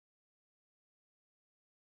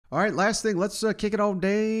All right, last thing, let's kick it on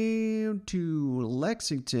down to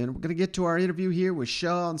Lexington. We're going to get to our interview here with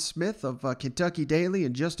Shawn Smith of Kentucky Daily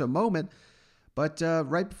in just a moment. But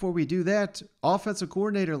right before we do that, offensive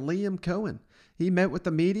coordinator Liam Coen, he met with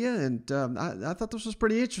the media, and I thought this was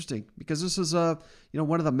pretty interesting because this is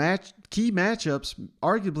one of the key matchups,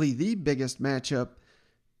 arguably the biggest matchup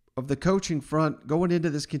of the coaching front going into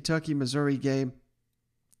this Kentucky-Missouri game.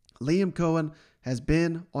 Liam Coen has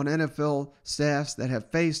been on NFL staffs that have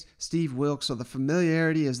faced Steve Wilks, so the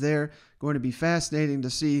familiarity is there. Going to be fascinating to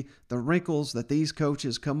see the wrinkles that these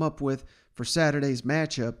coaches come up with for Saturday's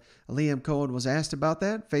matchup. Liam Coen was asked about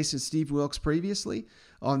that, facing Steve Wilks previously,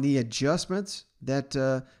 on the adjustments that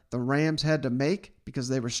the Rams had to make because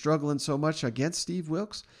they were struggling so much against Steve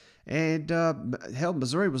Wilks. And hell,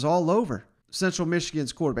 Missouri was all over Central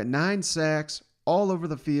Michigan's quarterback. 9 sacks all over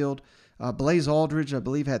the field. Blaze Aldridge, I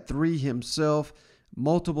believe, had 3 himself.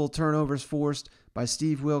 Multiple turnovers forced by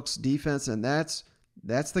Steve Wilks' defense, and that's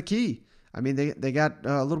the key. I mean, they got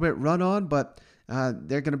a little bit run on, but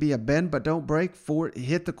they're going to be a bend but don't break.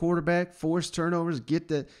 Hit the quarterback, force turnovers, get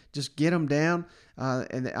them down,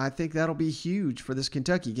 and I think that'll be huge for this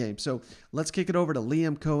Kentucky game. So let's kick it over to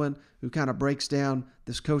Liam Coen, who kind of breaks down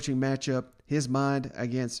this coaching matchup, his mind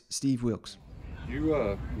against Steve Wilks.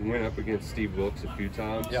 You went up against Steve Wilks a few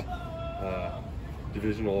times. Yeah.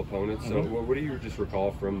 Divisional opponents. So what do you just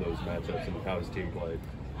recall from those matchups and how his team played?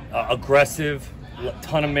 Aggressive,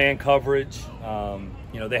 ton of man coverage.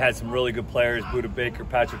 They had some really good players, Buda Baker,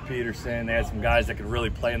 Patrick Peterson. They had some guys that could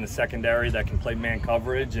really play in the secondary, that can play man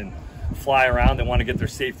coverage and fly around. They want to get their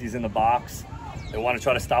safeties in the box. They want to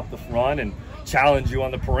try to stop the run and challenge you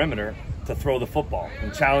on the perimeter to throw the football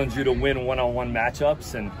and challenge you to win one-on-one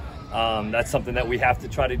matchups. And that's something that we have to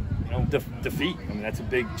try to defeat. I mean, that's a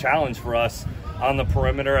big challenge for us on the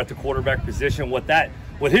perimeter at the quarterback position.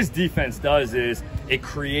 What his defense does is it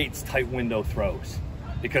creates tight window throws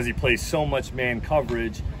because he plays so much man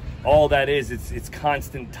coverage. All that is, it's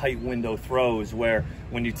constant tight window throws where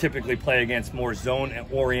when you typically play against more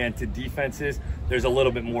zone-oriented defenses, there's a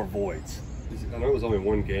little bit more voids. I know it was only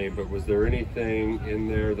one game, but was there anything in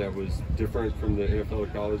there that was different from the NFL or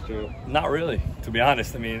college job? Not really, to be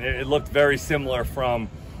honest. I mean, it looked very similar from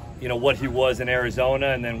what he was in Arizona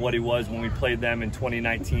and then what he was when we played them in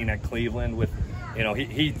 2019 at Cleveland. With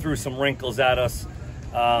he threw some wrinkles at us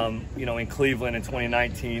in Cleveland in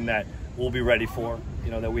 2019 that we'll be ready for,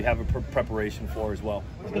 that we have a preparation for as well.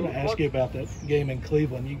 I was going to ask you about that game in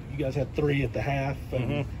Cleveland. You guys had 3 at the half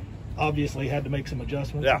and obviously had to make some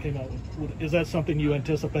adjustments. Yeah. Came out is that something you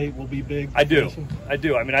anticipate will be big? I do. I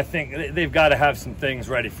mean, I think they've got to have some things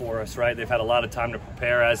ready for us, right? They've had a lot of time to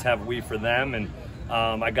prepare, as have we for them, and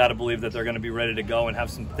I got to believe that they're going to be ready to go and have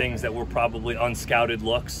some things that were probably unscouted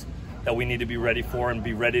looks that we need to be ready for and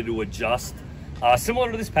be ready to adjust.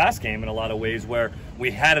 Similar to this past game in a lot of ways where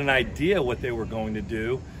we had an idea what they were going to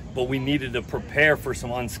do, but we needed to prepare for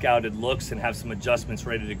some unscouted looks and have some adjustments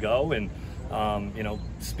ready to go. And,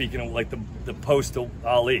 speaking of like the post to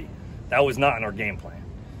Ali, that was not in our game plan.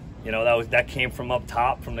 That came from up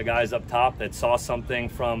top, from the guys up top that saw something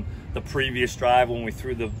from the previous drive when we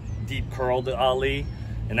threw the deep curl to Ali,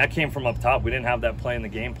 and that came from up top. We didn't have that play in the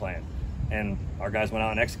game plan, and our guys went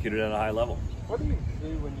out and executed at a high level. What do you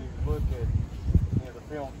see when you look at the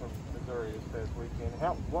film from Missouri this past weekend?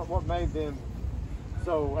 What made them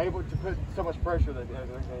so able to put so much pressure that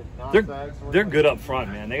they're good up front,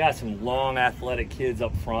 man. They got some long athletic kids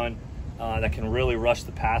up front that can really rush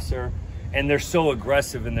the passer, and they're so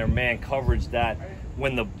aggressive in their man coverage that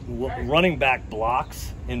when the running back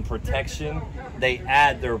blocks in protection, they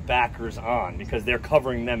add their backers on because they're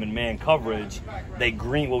covering them in man coverage. They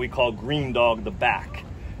what we call green dog the back,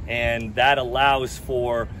 and that allows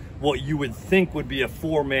for what you would think would be a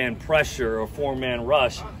 4-man pressure or 4-man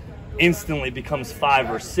rush instantly becomes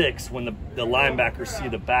 5 or 6 when the linebackers see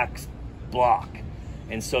the backs block.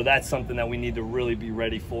 And so that's something that we need to really be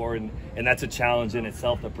ready for, and that's a challenge in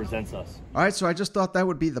itself that presents us. All right, so I just thought that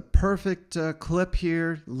would be the perfect clip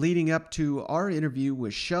here leading up to our interview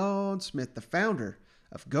with Shawn Smith, the founder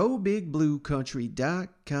of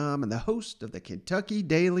GoBigBlueCountry.com and the host of the Kentucky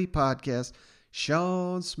Daily podcast.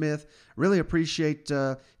 Shawn Smith, really appreciate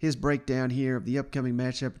his breakdown here of the upcoming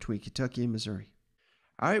matchup between Kentucky and Missouri.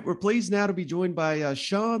 All right, we're pleased now to be joined by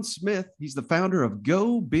Shawn Smith. He's the founder of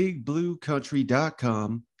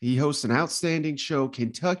GoBigBlueCountry.com. He hosts an outstanding show,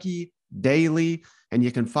 Kentucky Daily, and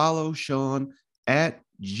you can follow Shawn at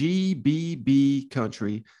GBB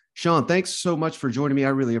Country. Shawn, thanks so much for joining me. I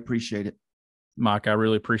really appreciate it. Mike, I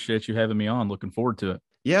really appreciate you having me on. Looking forward to it.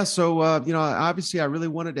 Yeah, so, obviously I really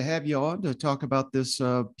wanted to have you on to talk about this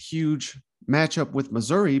huge matchup with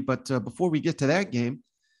Missouri. But before we get to that game,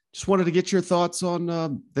 Just wanted to get your thoughts on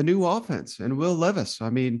the new offense and Will Levis. I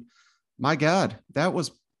mean, my God, that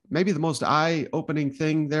was maybe the most eye-opening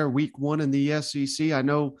thing there week one in the SEC. I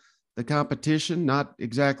know the competition, not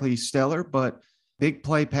exactly stellar, but big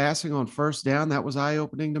play passing on first down, that was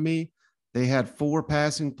eye-opening to me. They had 4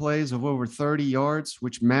 passing plays of over 30 yards,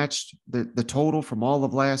 which matched the total from all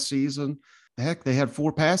of last season. Heck, they had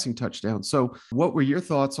 4 passing touchdowns. So what were your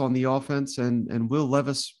thoughts on the offense and Will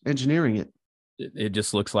Levis engineering it? It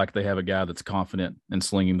just looks like they have a guy that's confident in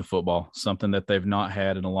slinging the football, something that they've not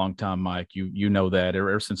had in a long time, Mike. You know that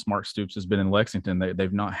ever since Mark Stoops has been in Lexington,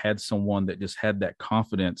 they've not had someone that just had that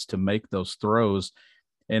confidence to make those throws.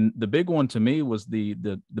 And the big one to me was the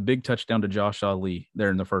big touchdown to Josh Ali there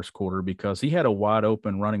in the first quarter, because he had a wide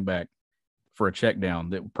open running back for a check down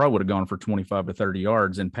that probably would have gone for 25 to 30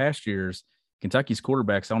 yards. In past years, Kentucky's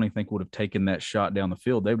quarterbacks, I don't even think would have taken that shot down the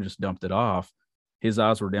field. They would just dumped it off. His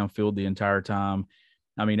eyes were downfield the entire time.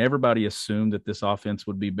 I mean, everybody assumed that this offense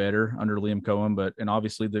would be better under Liam Coen, and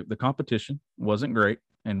obviously the competition wasn't great,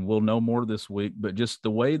 and we'll know more this week. But just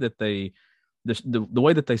the way that they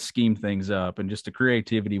way that they scheme things up, and just the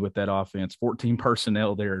creativity with that offense, 14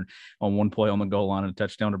 personnel there on one play on the goal line and a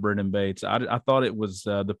touchdown to Brendan Bates. I thought it was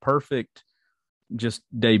the perfect just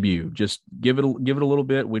debut. Just give it a little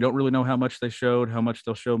bit. We don't really know how much they showed, how much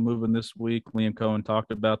they'll show moving this week. Liam Coen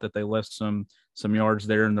talked about that they left some yards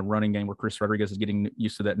there in the running game where Chris Rodriguez is getting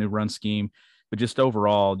used to that new run scheme. But just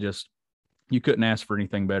overall, just you couldn't ask for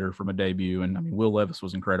anything better from a debut. And I mean, Will Levis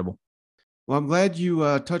was incredible. Well, I'm glad you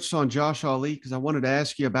touched on Josh Ali, because I wanted to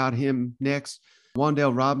ask you about him next.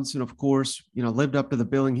 Wan'Dale Robinson, of course, lived up to the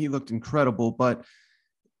billing. He looked incredible, but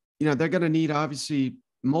they're going to need obviously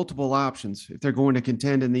multiple options if they're going to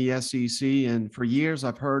contend in the SEC. And for years,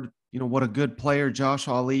 I've heard, what a good player Josh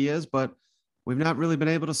Ali is, but we've not really been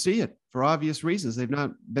able to see it for obvious reasons. They've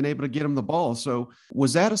not been able to get him the ball. So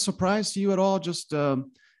was that a surprise to you at all? Just,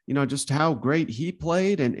 just how great he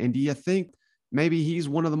played. And do you think maybe he's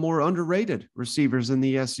one of the more underrated receivers in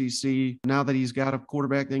the SEC now that he's got a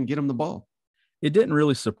quarterback that can get him the ball? It didn't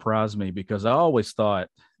really surprise me, because I always thought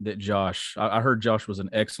that I heard Josh was an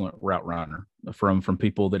excellent route runner from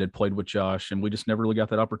people that had played with Josh, and we just never really got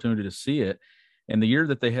that opportunity to see it. And the year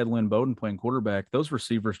that they had Lynn Bowden playing quarterback, those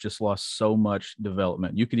receivers just lost so much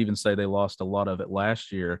development. You could even say they lost a lot of it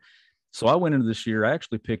last year. So I went into this year, I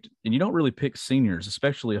actually picked, and you don't really pick seniors,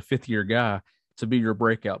 especially a fifth-year guy, to be your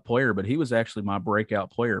breakout player, but he was actually my breakout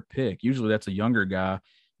player pick. Usually that's a younger guy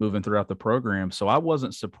moving throughout the program. So I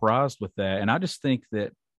wasn't surprised with that. And I just think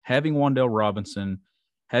that having Wan'Dale Robinson,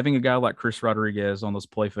 having a guy like Chris Rodriguez on those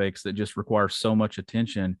play fakes that just require so much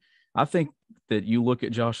attention, I think that you look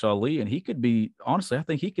at Josh Ali, and he could be, honestly, I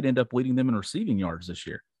think he could end up leading them in receiving yards this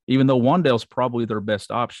year. Even though Wan'Dale's probably their best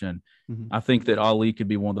option, I think that Ali could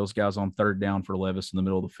be one of those guys on third down for Levis in the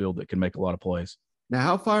middle of the field that can make a lot of plays. Now,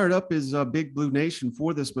 how fired up is Big Blue Nation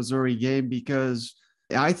for this Missouri game? Because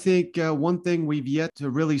I think one thing we've yet to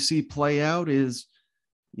really see play out is,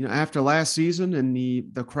 after last season and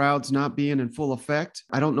the crowds not being in full effect,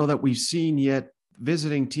 I don't know that we've seen yet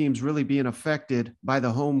visiting teams really being affected by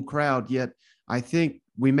the home crowd yet. I think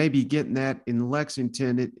we may be getting that in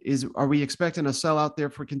Lexington. Are we expecting a sellout there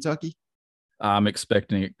for Kentucky? I'm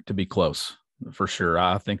expecting it to be close, for sure.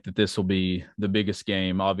 I think that this will be the biggest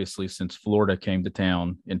game, obviously, since Florida came to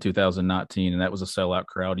town in 2019, and that was a sellout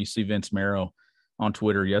crowd. You see Vince Marrow on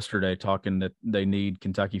Twitter yesterday talking that they need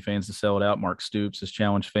Kentucky fans to sell it out. Mark Stoops has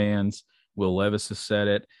challenged fans. Will Levis has said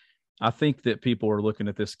it. I think that people are looking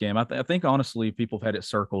at this game. I think, honestly, people have had it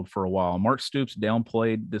circled for a while. Mark Stoops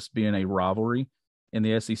downplayed this being a rivalry in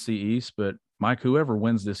the SEC East, but, Mike, whoever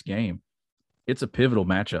wins this game, it's a pivotal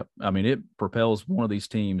matchup. I mean, it propels one of these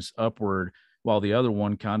teams upward, while the other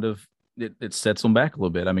one kind of it sets them back a little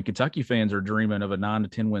bit. I mean, Kentucky fans are dreaming of a 9 to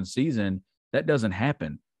 10 win season. That doesn't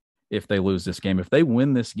happen if they lose this game. If they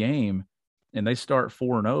win this game and they start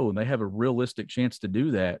 4-0 and they have a realistic chance to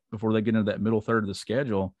do that before they get into that middle third of the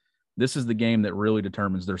schedule, this is the game that really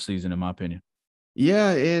determines their season, in my opinion.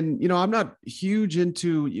 Yeah. And, I'm not huge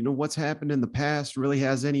into, what's happened in the past really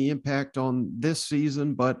has any impact on this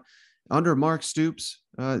season, but under Mark Stoops,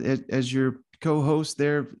 as your co-host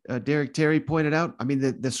there, Derek Terry pointed out, I mean,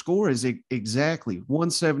 the score is exactly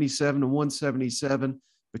 177 to 177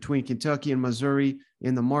 between Kentucky and Missouri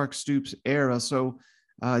in the Mark Stoops era. So,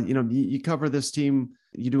 you cover this team,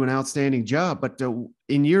 you do an outstanding job, but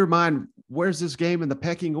in your mind, where's this game in the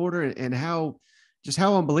pecking order, and how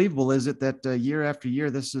unbelievable is it that year after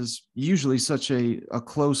year, this is usually such a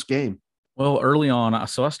close game? Well, early on, I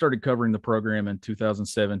started covering the program in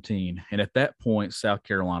 2017, and at that point, South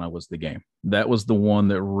Carolina was the game. That was the one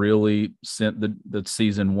that really sent the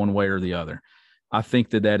season one way or the other. I think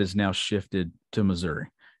that is now shifted to Missouri.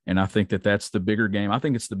 And I think that's the bigger game. I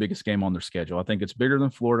think it's the biggest game on their schedule. I think it's bigger than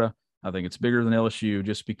Florida. I think it's bigger than LSU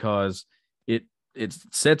just because it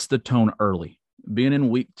sets the tone early. Being in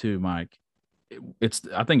week 2, Mike,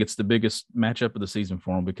 I think it's the biggest matchup of the season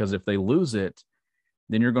for them, because if they lose it,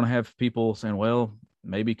 then you're going to have people saying, well,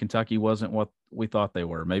 maybe Kentucky wasn't what we thought they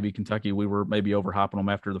were. Maybe Kentucky, we were maybe overhyping them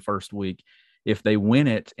after the first week. If they win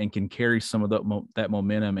it and can carry some of that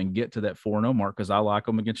momentum and get to that 4-0 mark, because I like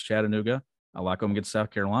them against Chattanooga, I like them against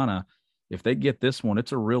South Carolina. If they get this one,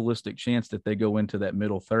 it's a realistic chance that they go into that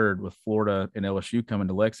middle third with Florida and LSU coming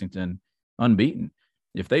to Lexington unbeaten.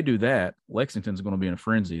 If they do that, Lexington's going to be in a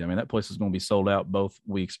frenzy. I mean, that place is going to be sold out both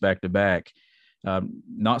weeks back to back.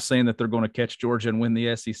 Not saying that they're going to catch Georgia and win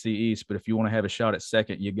the SEC East, but if you want to have a shot at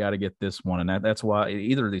second, you got to get this one. And that's why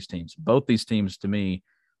either of these teams, both these teams to me,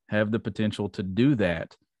 have the potential to do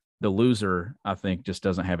that. The loser, I think, just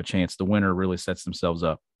doesn't have a chance. The winner really sets themselves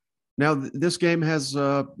up. Now, this game has,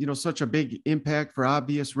 such a big impact for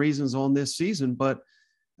obvious reasons on this season, but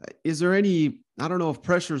is there any, I don't know if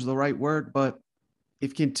pressure is the right word, but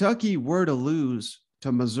if Kentucky were to lose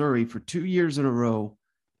to Missouri for 2 years in a row,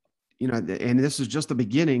 and this is just the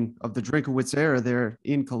beginning of the Drinkowitz era there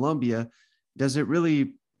in Columbia, does it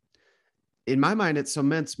really, in my mind, it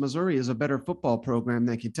cements Missouri as a better football program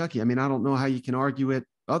than Kentucky? I mean, I don't know how you can argue it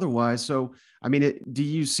otherwise. So, I mean, do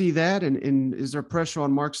you see that? And is there pressure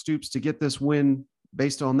on Mark Stoops to get this win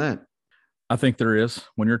based on that? I think there is.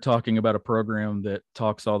 When you're talking about a program that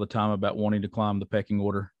talks all the time about wanting to climb the pecking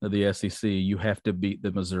order of the SEC, you have to beat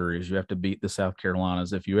the Missouris. You have to beat the South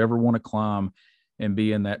Carolinas. If you ever want to climb and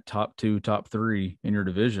be in that top 2, top 3 in your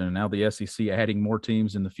division, and now the SEC adding more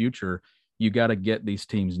teams in the future, you got to get these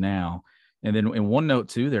teams now. And then in one note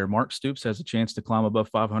too there, Mark Stoops has a chance to climb above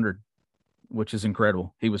 500, which is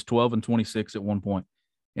incredible. He was 12-26 at one point.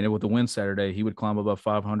 And with the win Saturday, he would climb above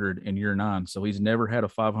 500 in year 9. So he's never had a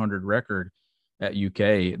 500 record at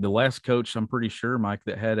UK. The last coach, I'm pretty sure, Mike,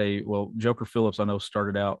 that had Joker Phillips, I know,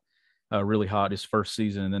 started out really hot his first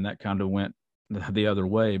season, and then that kind of went the other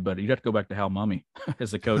way. But you'd have to go back to Hal Mummy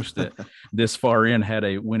as a coach that this far in had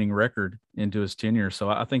a winning record into his tenure. So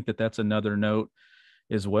I think that's another note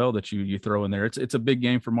as well that you throw in there. It's a big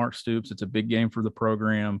game for Mark Stoops. It's a big game for the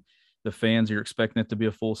program. The fans, you're expecting it to be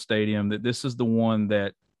a full stadium. That this is the one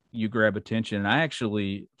that you grab attention. And I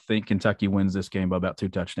actually think Kentucky wins this game by about 2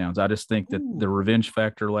 touchdowns. I just think that the revenge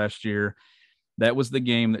factor last year, that was the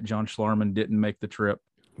game that John Schlarman didn't make the trip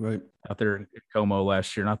right out there in Como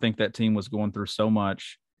last year. And I think that team was going through so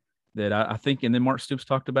much that I think, and then Mark Stoops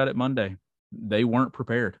talked about it Monday, they weren't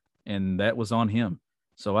prepared, and that was on him.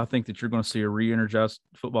 So I think that you're going to see a re-energized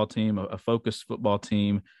football team, a focused football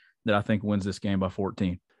team that I think wins this game by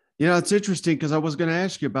 14. It's interesting because I was going to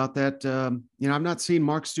ask you about that. I've not seen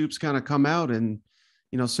Mark Stoops kind of come out and,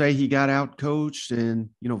 say he got out coached and,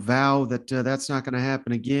 vow that that's not going to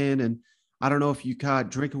happen again. And I don't know if you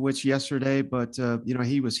caught Drinkowitz yesterday, but,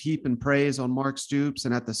 he was heaping praise on Mark Stoops.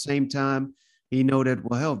 And at the same time, he noted,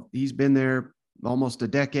 well, hell, he's been there almost a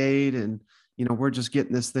decade and, we're just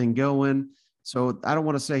getting this thing going. So I don't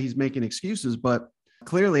want to say he's making excuses, but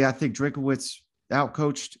clearly I think Drinkowitz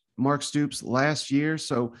outcoached Mark Stoops last year.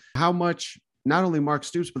 So how much, not only Mark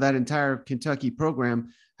Stoops, but that entire Kentucky program,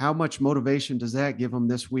 how much motivation does that give them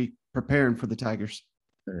this week preparing for the Tigers?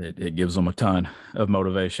 It gives them a ton of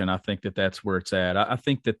motivation. I think that's where it's at. I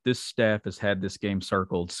think that this staff has had this game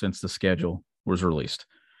circled since the schedule was released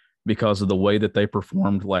because of the way that they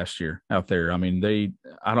performed last year out there. I mean,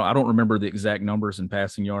 I don't remember the exact numbers in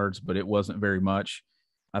passing yards, but it wasn't very much.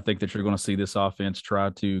 I think that you're going to see this offense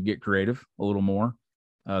try to get creative a little more.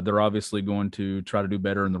 They're obviously going to try to do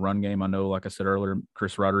better in the run game. I know, like I said earlier,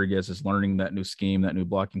 Chris Rodriguez is learning that new scheme, that new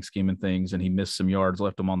blocking scheme and things, and he missed some yards,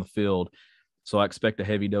 left them on the field. So I expect a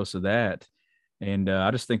heavy dose of that. And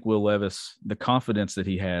I just think Will Levis, the confidence that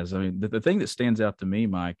he has, I mean, the thing that stands out to me,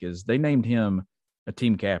 Mike, is they named him a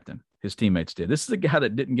team captain. His teammates did. This is a guy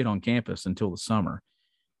that didn't get on campus until the summer.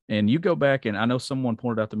 And you go back, and I know someone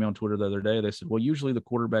pointed out to me on Twitter the other day, they said, well, usually the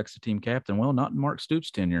quarterback's the team captain. Well, not in Mark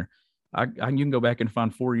Stoops' tenure. You can go back and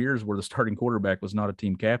find 4 years where the starting quarterback was not a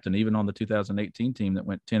team captain. Even on the 2018 team that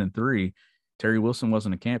went 10-3, Terry Wilson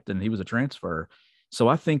wasn't a captain. He was a transfer. So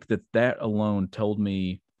I think that alone told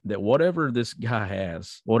me that whatever this guy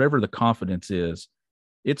has, whatever the confidence is,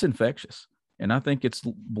 it's infectious. And I think it's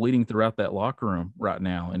bleeding throughout that locker room right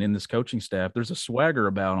now. And in this coaching staff, there's a swagger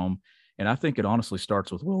about them. And I think it honestly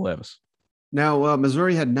starts with Will Levis. Now,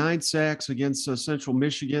 Missouri had 9 sacks against Central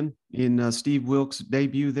Michigan in Steve Wilks'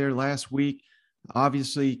 debut there last week.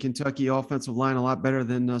 Obviously, Kentucky offensive line a lot better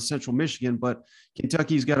than Central Michigan, but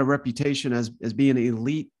Kentucky's got a reputation as being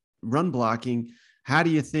elite run blocking. How do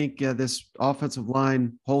you think this offensive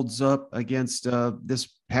line holds up against this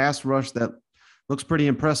pass rush that looks pretty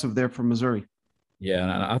impressive there from Missouri? Yeah,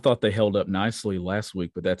 and I thought they held up nicely last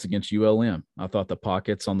week, but that's against ULM. I thought the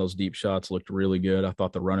pockets on those deep shots looked really good. I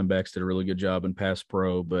thought the running backs did a really good job in pass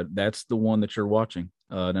pro, but that's the one that you're watching.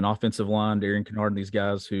 An offensive line, Darian Kennard, and these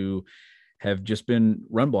guys who have just been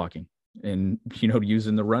run blocking and,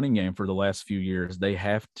 using the running game for the last few years. They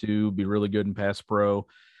have to be really good in pass pro.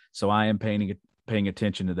 So I am paying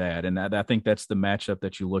attention to that. And I think that's the matchup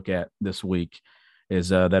that you look at this week is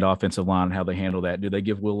that offensive line and how they handle that. Do they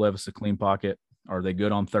give Will Levis a clean pocket? Are they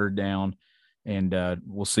good on third down? And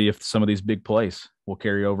we'll see if some of these big plays will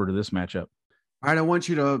carry over to this matchup. All right, I want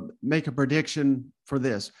you to make a prediction for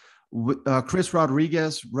this. Chris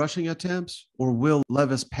Rodriguez rushing attempts or Will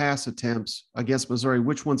Levis pass attempts against Missouri?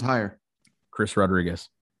 Which one's higher? Chris Rodriguez.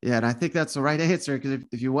 Yeah, and I think that's the right answer because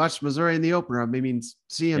if you watched Missouri in the opener,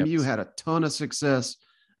 CMU had a ton of success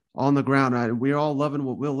on the ground. We're all loving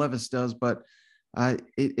what Will Levis does, but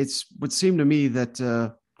it would seem to me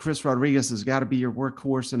that Chris Rodriguez has got to be your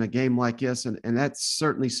workhorse in a game like this, and that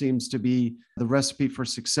certainly seems to be the recipe for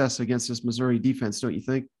success against this Missouri defense, don't you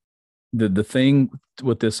think? The thing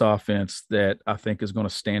with this offense that I think is going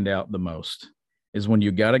to stand out the most is when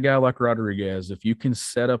you got a guy like Rodriguez, if you can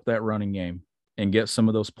set up that running game and get some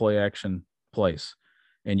of those play action plays,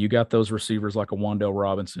 and you got those receivers like a Wandale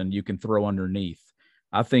Robinson, you can throw underneath.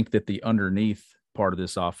 I think that the underneath part of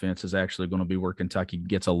this offense is actually going to be where Kentucky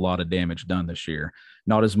gets a lot of damage done this year.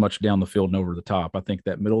 Not as much down the field and over the top. I think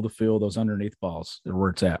that middle of the field, those underneath balls, are where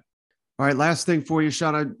it's at. All right, last thing for you,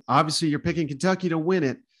 Shawn. Obviously, you're picking Kentucky to win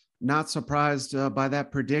it. Not surprised by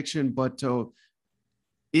that prediction, but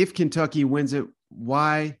if Kentucky wins it,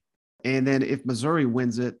 why? And then if Missouri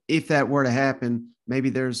wins it, if that were to happen,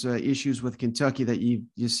 maybe there's issues with Kentucky that you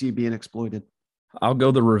see being exploited. I'll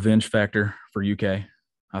go the revenge factor for UK.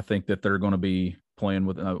 I think that they're going to be playing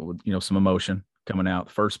with some emotion coming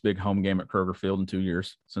out. First big home game at Kroger Field in 2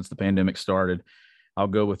 years since the pandemic started. I'll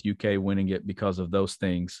go with UK winning it because of those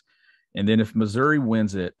things. And then if Missouri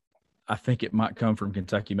wins it, I think it might come from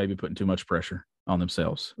Kentucky maybe putting too much pressure on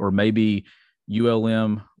themselves, or maybe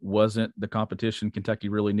ULM wasn't the competition Kentucky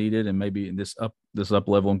really needed, and maybe this up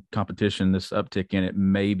level in competition, this uptick in it,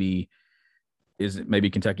 maybe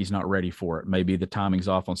Kentucky's not ready for it. Maybe the timing's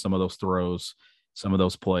off on some of those throws, some of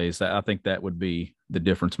those plays. I think that would be the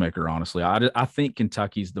difference maker, honestly. I think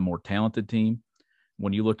Kentucky's the more talented team.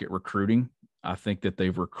 When you look at recruiting, I think that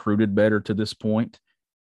they've recruited better to this point.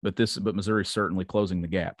 But Missouri's certainly closing the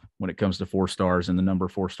gap when it comes to 4 stars and the number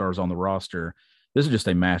of 4 stars on the roster. This is just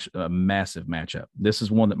a massive matchup. This is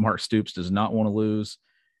one that Mark Stoops does not want to lose.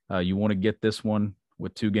 You want to get this one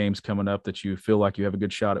with 2 games coming up that you feel like you have a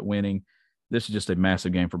good shot at winning. This is just a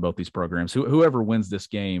massive game for both these programs. Whoever wins this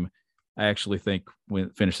game, I actually think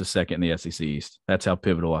finishes second in the SEC East. That's how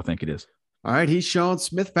pivotal I think it is. All right, he's Shawn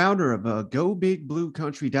Smith, founder of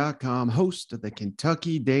GoBigBlueCountry.com, host of the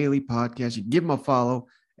Kentucky Daily Podcast. You can give him a follow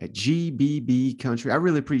at GBB Country. I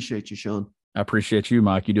really appreciate you, Shawn. I appreciate you,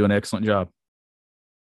 Mike. You do an excellent job.